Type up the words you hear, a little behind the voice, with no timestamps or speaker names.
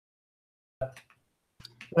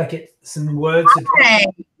some words.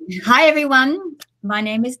 Hi, everyone. My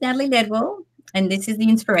name is Natalie Ledwell, and this is the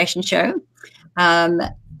Inspiration Show.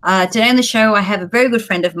 Today on the show, I have a very good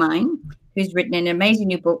friend of mine who's written an amazing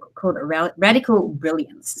new book called Radical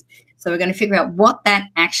Brilliance. So we're going to figure out what that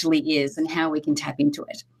actually is and how we can tap into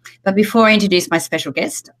it. But before I introduce my special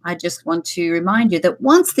guest, I just want to remind you that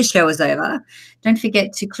once the show is over, don't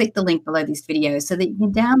forget to click the link below this video so that you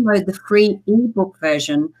can download the free ebook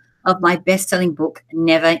version of my best-selling book,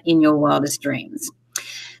 Never in Your Wildest Dreams.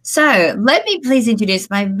 So let me please introduce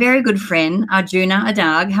my very good friend, Arjuna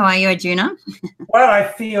Ardagh. How are you, Arjuna? Well, I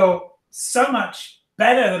feel so much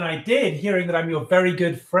better than I did hearing that I'm your very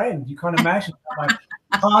good friend. You can't imagine how my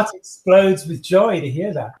heart explodes with joy to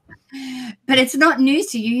hear that. But it's not news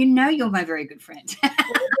to you. You know you're my very good friend.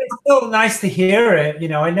 It's still nice to hear it. You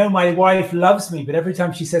know, I know my wife loves me, but every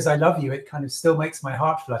time she says I love you, it kind of still makes my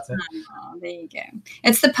heart flutter. Oh, there you go.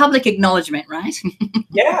 It's the public acknowledgement, right?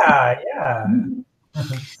 Yeah.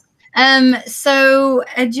 So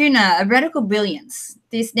Arjuna, Radical Brilliance.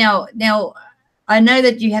 This now I know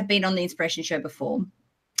that you have been on the Inspiration Show before,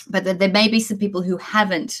 but there may be some people who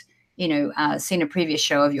haven't, seen a previous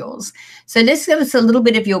show of yours. So let's give us a little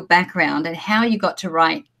bit of your background and how you got to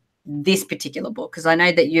write this particular book, because I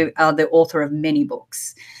know that you are the author of many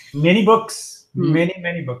books. Many books,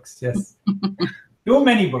 many books, yes. Your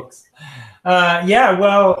many books. Yeah,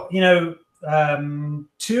 well,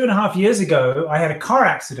 2.5 years ago, I had a car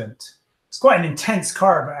accident. It's quite an intense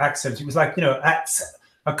car accident. It was like,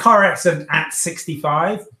 a car accident at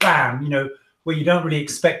 65, bam, where you don't really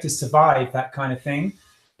expect to survive, that kind of thing.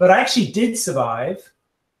 But I actually did survive,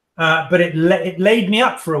 but it laid me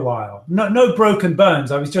up for a while. No broken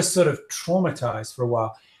bones. I was just sort of traumatized for a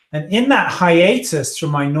while. And in that hiatus from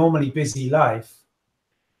my normally busy life,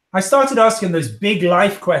 I started asking those big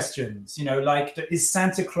life questions, like, is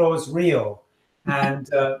Santa Claus real? And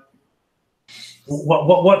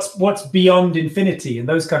what's beyond infinity, and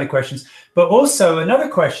those kind of questions. But also another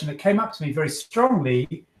question that came up to me very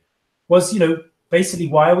strongly was, basically,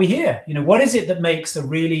 why are we here? What is it that makes a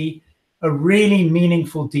really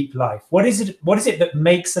meaningful, deep life? What is it that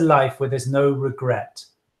makes a life where there's no regret?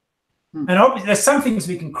 And obviously, there's some things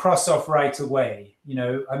we can cross off right away.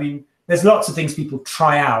 I mean, there's lots of things people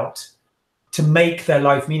try out to make their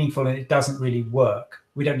life meaningful, and it doesn't really work.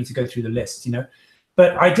 We don't need to go through the list,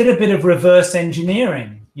 But I did a bit of reverse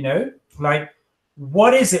engineering, like,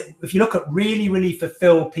 what is it? If you look at really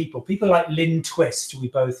fulfilled people like Lynn Twist, who we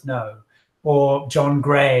both know, or John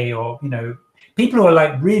Gray, or, people who are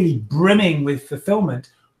like really brimming with fulfillment.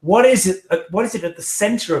 What is it at the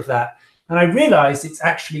center of that? And I realized it's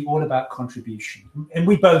actually all about contribution. And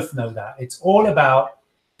we both know that. It's all about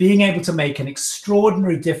being able to make an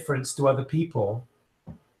extraordinary difference to other people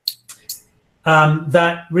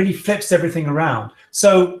that really flips everything around.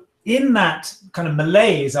 So in that kind of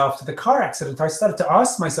malaise after the car accident, I started to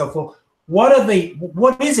ask myself, well, what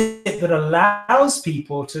is it that allows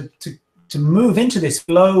people to move into this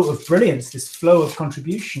flow of brilliance, this flow of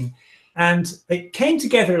contribution? And it came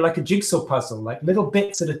together like a jigsaw puzzle, like little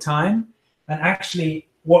bits at a time. And actually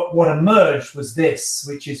what emerged was this,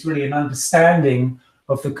 which is really an understanding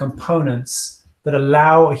of the components that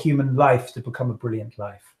allow a human life to become a brilliant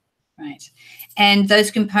life. Right. And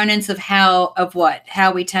those components of how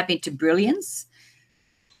we tap into brilliance?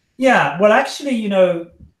 Yeah, well, actually,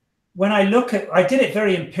 when I did it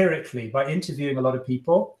very empirically by interviewing a lot of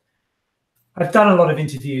people. I've done a lot of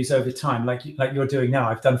interviews over time, like you're doing now.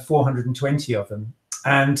 I've done 420 of them,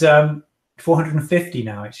 and 450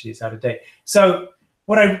 now, actually, it's out of date. So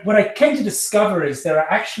what I came to discover is there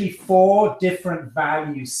are actually 4 different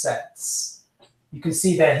value sets. You can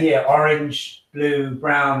see they're here: orange, blue,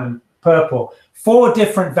 brown, and purple. 4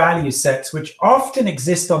 different value sets, which often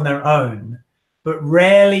exist on their own, but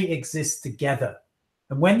rarely exist together.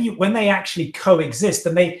 And when they actually coexist,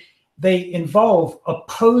 and they involve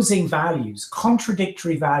opposing values,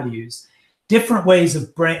 contradictory values, different ways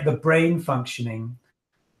of the brain functioning,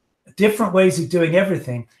 different ways of doing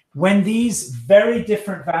everything. When these very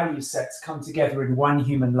different value sets come together in one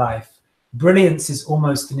human life, brilliance is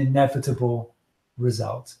almost an inevitable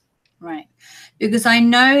result. Right. Because I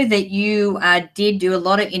know that you did do a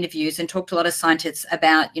lot of interviews and talked to a lot of scientists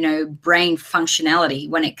about, brain functionality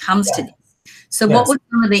when it comes to this. So what were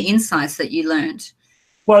some of the insights that you learned?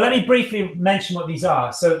 Well, let me briefly mention what these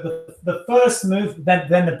are. So the first move,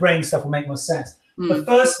 then the brain stuff will make more sense. The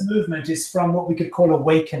first movement is from what we could call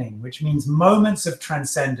awakening, which means moments of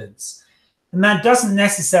transcendence. And that doesn't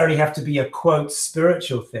necessarily have to be a, quote,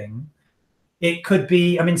 spiritual thing. It could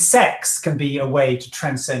be, sex can be a way to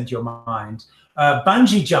transcend your mind.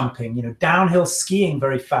 Bungee jumping, downhill skiing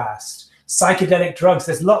very fast, psychedelic drugs.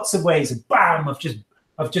 There's lots of ways of bam, of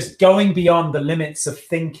just going beyond the limits of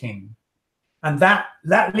thinking. And that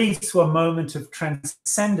leads to a moment of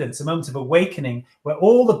transcendence, a moment of awakening, where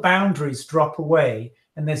all the boundaries drop away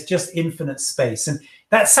and there's just infinite space. And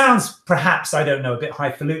that sounds perhaps, I don't know, a bit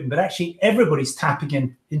highfalutin, but actually everybody's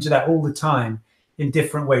tapping into that all the time in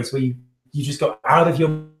different ways, where you just go out of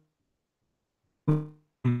your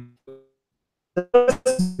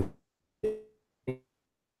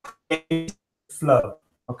flow.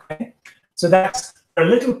 Okay, so that's a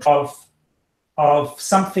little of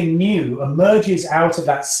something new emerges out of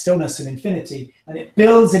that stillness and infinity, and it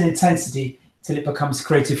builds in intensity till it becomes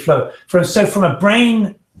creative flow. So from a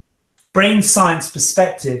brain science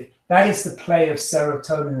perspective, that is the play of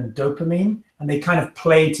serotonin and dopamine, and they kind of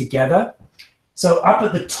play together. So up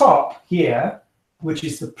at the top here, which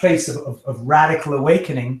is the place of radical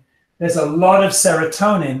awakening, there's a lot of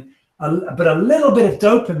serotonin, but a little bit of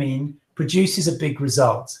dopamine produces a big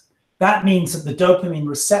result. That means that the dopamine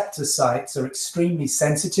receptor sites are extremely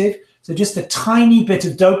sensitive. So just a tiny bit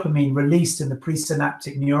of dopamine released in the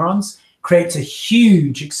presynaptic neurons creates a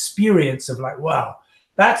huge experience of like, wow.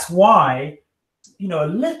 That's why, you know, a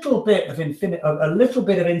little bit of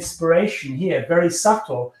inspiration here, very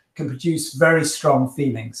subtle, can produce very strong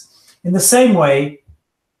feelings. In the same way,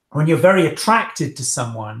 when you're very attracted to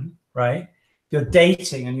someone, right? You're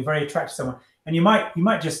dating and you're very attracted to someone, and you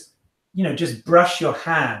might just, you know, just brush your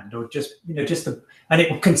hand, or just, you know, and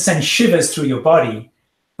it can send shivers through your body.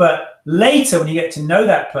 But later, when you get to know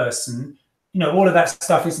that person, you know, all of that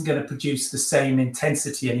stuff isn't going to produce the same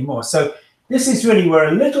intensity anymore. So this is really where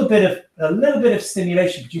a little bit of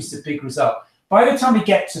stimulation produces a big result. By the time we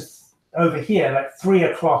get to over here, like 3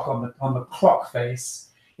 o'clock on the clock face,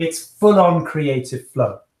 it's full-on creative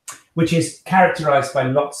flow, which is characterized by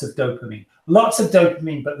lots of dopamine,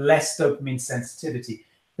 but less dopamine sensitivity.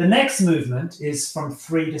 The next movement is from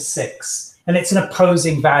 3 to 6, and it's an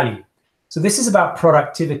opposing value. So this is about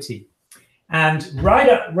productivity. And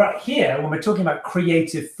right here, when we're talking about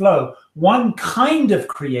creative flow, one kind of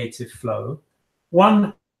creative flow,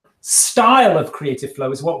 one style of creative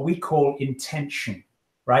flow is what we call intention,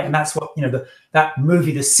 right? And that's what, you know, that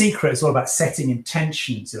movie, The Secret, is all about setting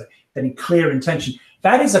intentions, setting clear intention.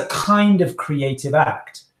 That is a kind of creative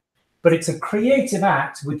act, but it's a creative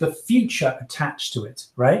act with the future attached to it,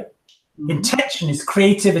 right? Mm-hmm. Intention is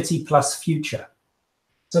creativity plus future.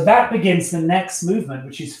 So that begins the next movement,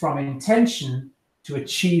 which is from intention to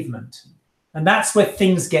achievement. And that's where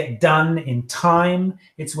things get done in time.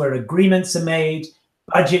 It's where agreements are made,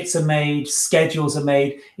 budgets are made, schedules are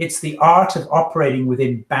made. It's the art of operating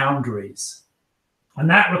within boundaries. And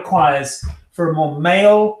that requires, for a more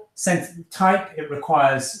male sensitive type, it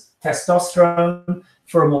requires testosterone.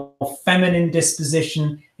 For a more feminine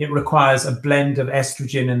disposition, it requires a blend of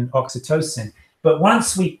estrogen and oxytocin. But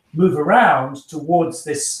once we move around towards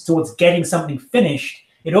getting something finished,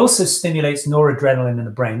 it also stimulates noradrenaline in the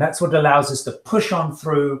brain. That's what allows us to push on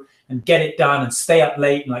through and get it done and stay up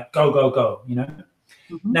late and like go, go, go, you know?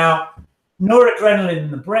 Mm-hmm. Now, noradrenaline in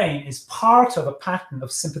the brain is part of a pattern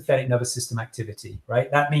of sympathetic nervous system activity, right?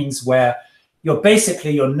 That means where your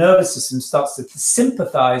nervous system starts to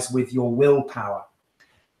sympathize with your willpower.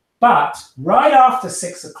 But right after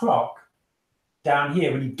 6 o'clock, down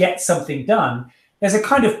here, when you get something done, there's a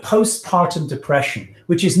kind of postpartum depression,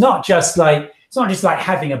 which is not just like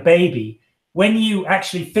having a baby. When you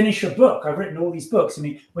actually finish a book, I've written all these books. I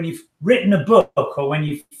mean, when you've written a book or when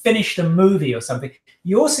you've finished a movie or something,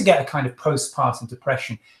 you also get a kind of postpartum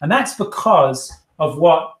depression. And that's because of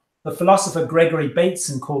what the philosopher Gregory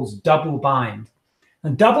Bateson calls double bind.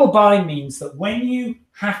 And double bind means that when you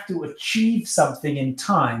have to achieve something in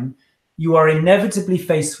time, you are inevitably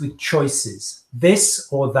faced with choices, this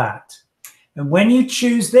or that. And when you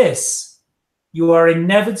choose this, you are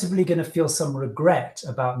inevitably going to feel some regret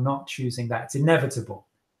about not choosing that. It's inevitable.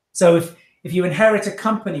 So if you inherit a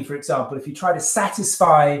company, for example, if you try to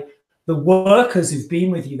satisfy the workers who've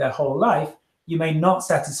been with you their whole life, you may not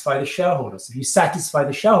satisfy the shareholders. If you satisfy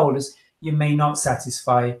the shareholders, you may not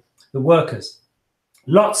satisfy the workers.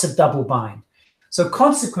 Lots of double bind. So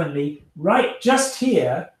consequently, right just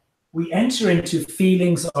here, we enter into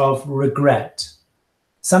feelings of regret,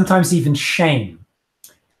 sometimes even shame,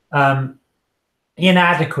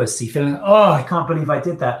 inadequacy, feeling, oh, I can't believe I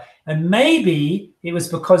did that. And maybe it was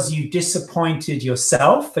because you disappointed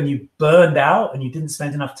yourself and you burned out and you didn't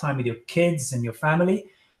spend enough time with your kids and your family.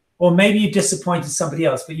 Or maybe you disappointed somebody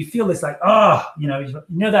else, but you feel this like, oh, you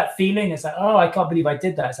know that feeling? It's like, oh, I can't believe I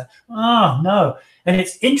did that. It's like, oh, no. And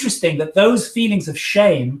it's interesting that those feelings of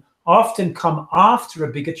shame often come after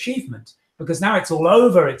a big achievement, because now it's all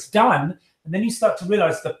over, it's done. And And then you start to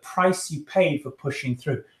realize the price you paid for pushing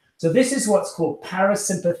through. So this is what's called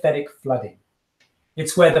parasympathetic flooding.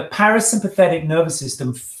 It's where the parasympathetic nervous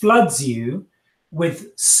system floods you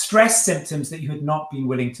with stress symptoms that you had not been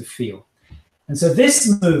willing to feel. And so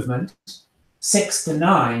this movement, 6 to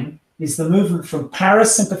 9, is the movement from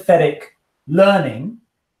parasympathetic learning.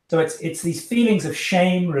 So it's these feelings of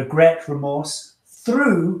shame, regret, remorse,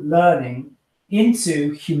 through learning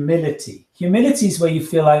into humility. Humility is where you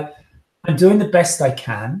feel like, I'm doing the best I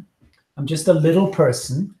can. I'm just a little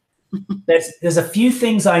person. There's a few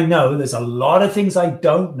things I know. There's a lot of things I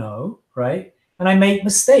don't know, right? And I make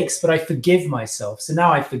mistakes, but I forgive myself. So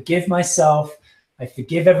now I forgive myself. I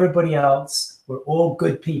forgive everybody else. We're all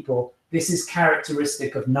good people. This is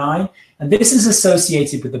characteristic of 9. And this is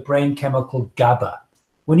associated with the brain chemical GABA.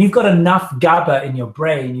 When you've got enough GABA in your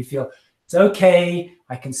brain, you feel it's okay.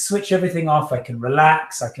 I can switch everything off. I can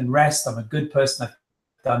relax. I can rest. I'm a good person. I've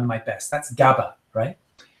done my best. That's GABA, right?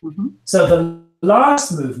 Mm-hmm. So the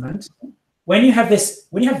last movement, when you have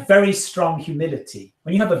very strong humility,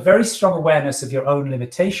 when you have a very strong awareness of your own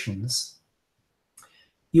limitations,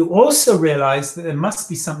 you also realize that there must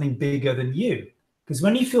be something bigger than you. Because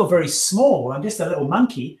when you feel very small, I'm just a little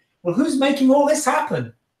monkey, well, who's making all this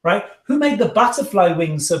happen, right? Who made the butterfly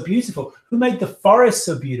wings so beautiful? Who made the forest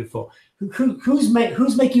so beautiful? Who's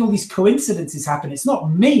making all these coincidences happen? It's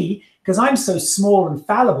not me, because I'm so small and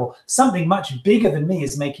fallible. Something much bigger than me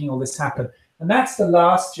is making all this happen. And that's the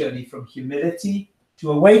last journey from humility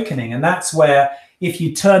to awakening. And that's where, if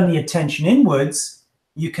you turn the attention inwards,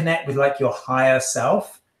 you connect with like your higher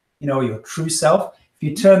self, your true self. If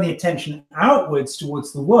you turn the attention outwards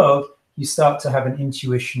towards the world, you start to have an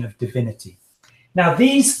intuition of divinity. Now,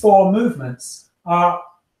 these 4 movements are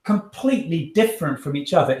completely different from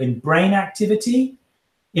each other in brain activity,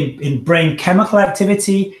 in brain chemical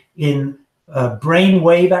activity, in brain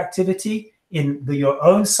wave activity, in your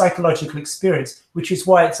own psychological experience, which is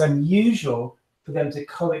why it's unusual for them to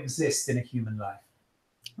coexist in a human life.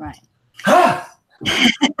 Right. Ah!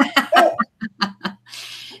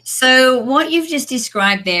 So what you've just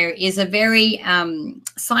described there is a very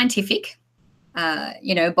scientific,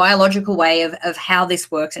 biological way of how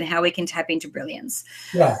this works and how we can tap into brilliance.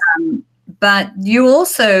 Yeah. But you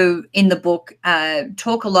also, in the book,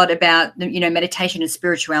 talk a lot about, meditation and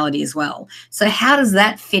spirituality as well. So how does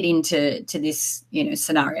that fit into this,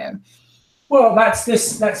 scenario? Well, that's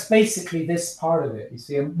basically this part of it, you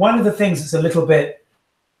see. And one of the things that's a little bit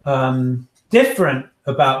different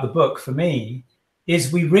about the book for me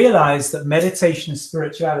is we realize that meditation and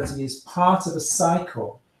spirituality is part of a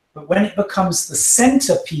cycle. But when it becomes the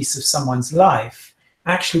centerpiece of someone's life,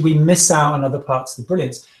 actually we miss out on other parts of the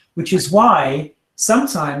brilliance, which is why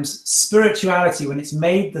sometimes spirituality, when it's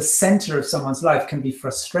made the center of someone's life, can be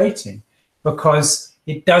frustrating because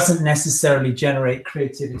it doesn't necessarily generate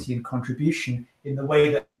creativity and contribution in the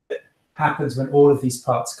way that happens when all of these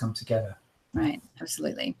parts come together. Right,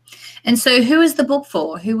 absolutely. And so who is the book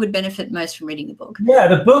for? Who would benefit most from reading the book? Yeah,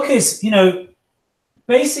 the book is,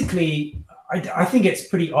 basically, I think it's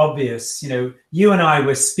pretty obvious. You and I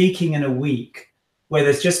were speaking in a week where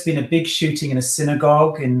there's just been a big shooting in a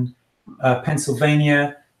synagogue in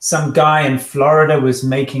Pennsylvania. Some guy in Florida was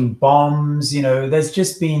making bombs. There's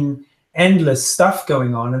just been endless stuff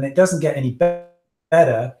going on, and it doesn't get any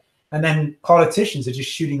better. And then politicians are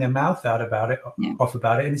just shooting their mouth out about it, off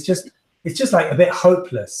about it, and it's just like a bit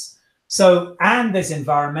hopeless. So, and there's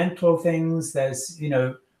environmental things. There's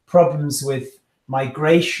problems with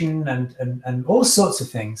migration and all sorts of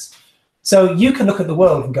things. So you can look at the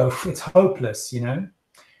world and go, it's hopeless,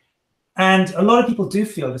 And a lot of people do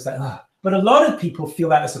feel this, but a lot of people feel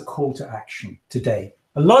that as a call to action today.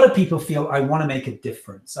 A lot of people feel, I want to make a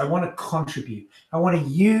difference. I want to contribute. I want to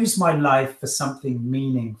use my life for something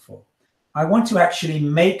meaningful. I want to actually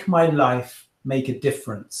make my life make a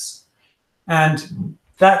difference. And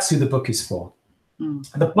that's who the book is for.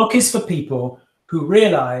 The book is for people who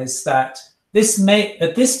realize that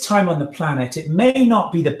at this time on the planet, it may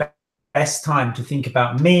not be the best time to think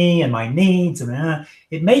about me and my needs.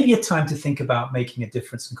 It may be a time to think about making a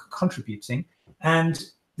difference and contributing. And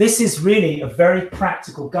this is really a very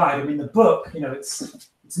practical guide. The book,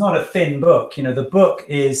 it's not a thin book. The book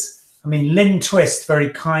is, Lynn Twist very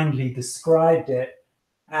kindly described it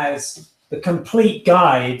as the complete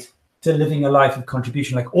guide to living a life of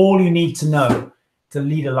contribution, like all you need to know to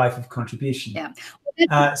lead a life of contribution. Yeah.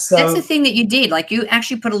 That's the thing that you did. Like you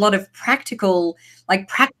actually put a lot of practical,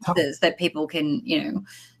 practices that people can,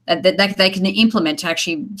 that they can implement to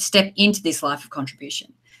actually step into this life of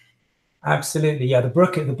contribution. Absolutely. Yeah. The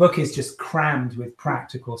book is just crammed with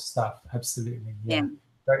practical stuff. Absolutely. Yeah.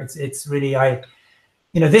 But it's really,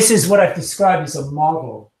 this is what I've described as a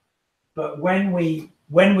model. But when we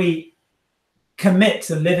commit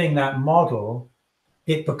to living that model,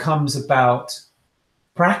 it becomes about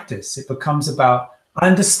practice. It becomes about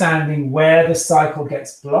understanding where the cycle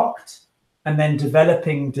gets blocked and then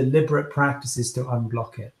developing deliberate practices to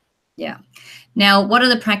unblock it. Yeah. Now, one of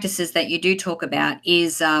the practices that you do talk about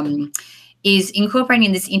is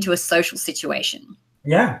incorporating this into a social situation.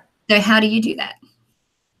 Yeah. So how do you do that?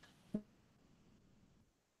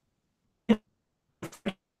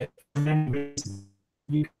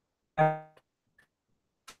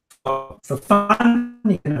 For fun,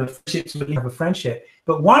 you can have friendships, you have a friendship.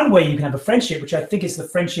 But one way you can have a friendship, which I think is the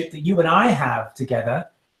friendship that you and I have together,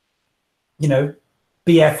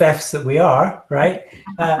 BFFs that we are, right?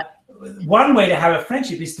 One way to have a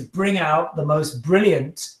friendship is to bring out the most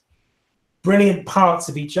brilliant parts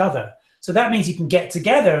of each other. So that means you can get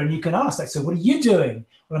together and you can ask, like, so what are you doing?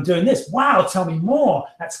 Well, I'm doing this. Wow, tell me more.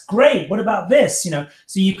 That's great. What about this? So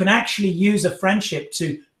you can actually use a friendship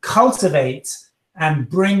to cultivate and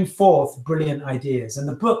bring forth brilliant ideas. And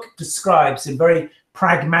the book describes in very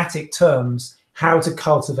pragmatic terms how to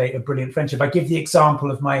cultivate a brilliant friendship. I give the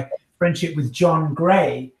example of my friendship with John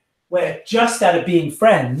Gray, where just out of being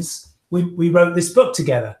friends, we wrote this book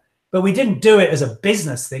together. But we didn't do it as a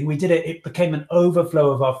business thing. We did it, it became an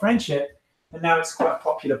overflow of our friendship. And now it's quite a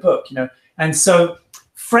popular book, And so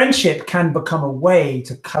friendship can become a way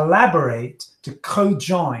to collaborate, to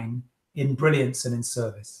co-join in brilliance and in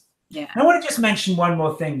service. Yeah. And I want to just mention one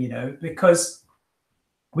more thing, because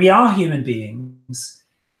we are human beings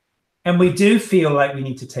and we do feel like we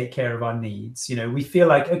need to take care of our needs. We feel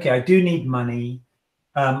like, okay, I do need money.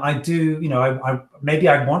 I do, maybe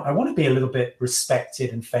I want to be a little bit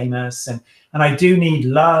respected and famous, and I do need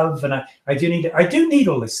love, and I do need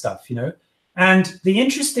all this stuff, And the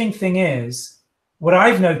interesting thing is, what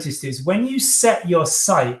I've noticed is when you set your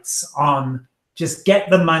sights on just get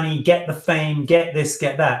the money, get the fame, get this,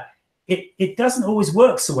 get that, it doesn't always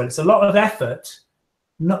work so well. It's a lot of effort,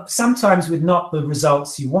 sometimes with not the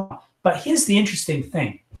results you want. But here's the interesting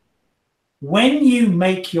thing. When you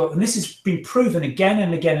make and this has been proven again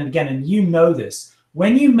and again and again, and this,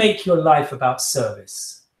 when you make your life about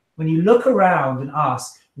service, when you look around and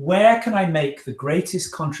ask, where can I make the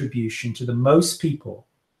greatest contribution to the most people?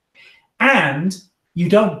 And you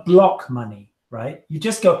don't block money, right? You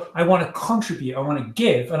just go, I want to contribute, I want to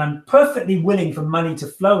give, and I'm perfectly willing for money to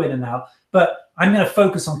flow in and out, but I'm going to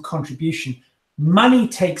focus on contribution. Money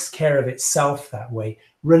takes care of itself that way.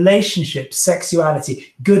 Relationships,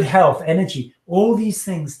 sexuality, good health, energy, all these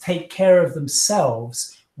things take care of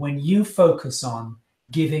themselves when you focus on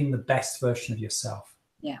giving the best version of yourself.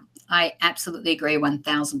 Yeah, I absolutely agree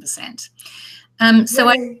 1000%.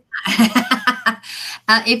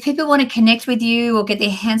 If people want to connect with you or get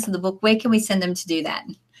their hands on the book, where can we send them to do that?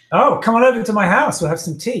 Oh, come on over to my house. We'll have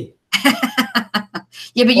some tea.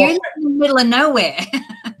 Yeah, but you're in the middle of nowhere.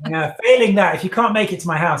 Yeah, failing that, if you can't make it to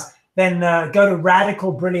my house, then go to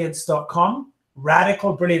radicalbrilliance.com,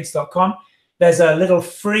 radicalbrilliance.com. There's a little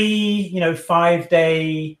free,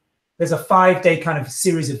 5-day, there's a 5-day kind of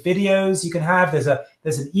series of videos you can have. There's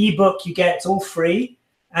an ebook you get, it's all free.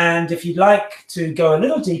 And if you'd like to go a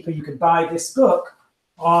little deeper, you can buy this book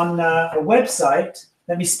on a website.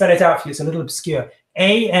 Let me spell it out for you. It's a little obscure.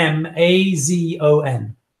 Amazon.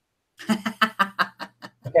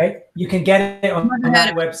 Okay, you can get it on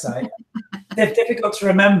that website. They're difficult to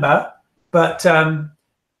remember, but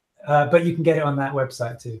you can get it on that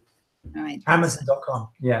website too. All right. Amazon.com.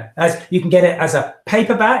 Yeah, you can get it as a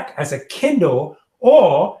paperback, as a Kindle,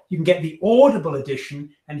 or you can get the Audible edition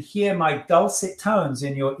and hear my dulcet tones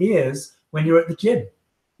in your ears when you're at the gym.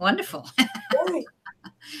 Wonderful.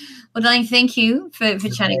 Well, darling, thank you for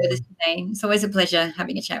chatting with us today. It's always a pleasure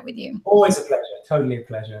having a chat with you. Always a pleasure. Totally a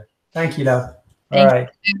pleasure. Thank you, love. All right.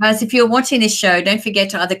 Guys, if you're watching this show, don't forget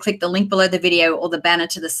to either click the link below the video or the banner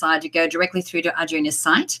to the side to go directly through to Arjuna's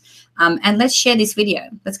site. And let's share this video.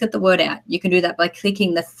 Let's get the word out. You can do that by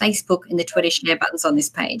clicking the Facebook and the Twitter share buttons on this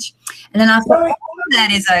page. And then after all of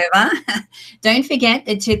that is over, don't forget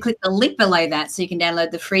to click the link below that so you can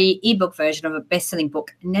download the free ebook version of a best-selling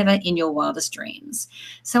book, Never in Your Wildest Dreams.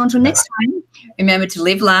 So until next time, remember to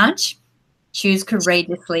live large, choose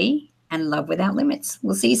courageously, and love without limits.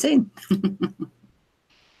 We'll see you soon.